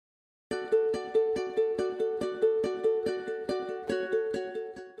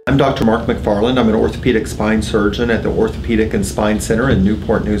I'm Dr. Mark McFarland. I'm an orthopedic spine surgeon at the Orthopaedic and Spine Center in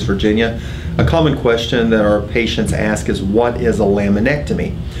Newport News, Virginia. A common question that our patients ask is, what is a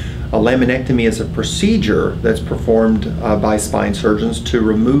laminectomy? A laminectomy is a procedure that's performed by spine surgeons to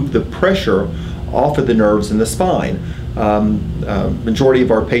remove the pressure off of the nerves in the spine. Majority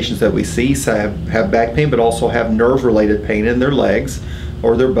of our patients that we see have back pain, but also have nerve-related pain in their legs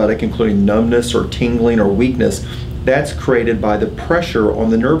or their buttock, including numbness or tingling or weakness. That's created by the pressure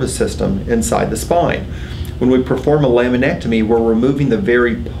on the nervous system inside the spine. When we perform a laminectomy, we're removing the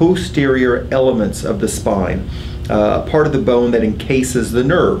very posterior elements of the spine, part of the bone that encases the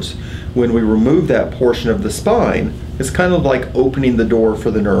nerves. When we remove that portion of the spine, it's kind of like opening the door for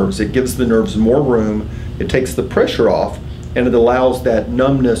the nerves. It gives the nerves more room, it takes the pressure off, and it allows that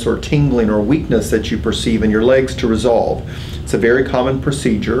numbness or tingling or weakness that you perceive in your legs to resolve. It's a very common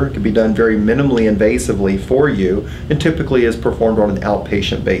procedure. It can be done very minimally invasively for you, and typically is performed on an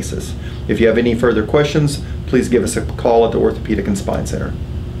outpatient basis. If you have any further questions, please give us a call at the Orthopaedic and Spine Center.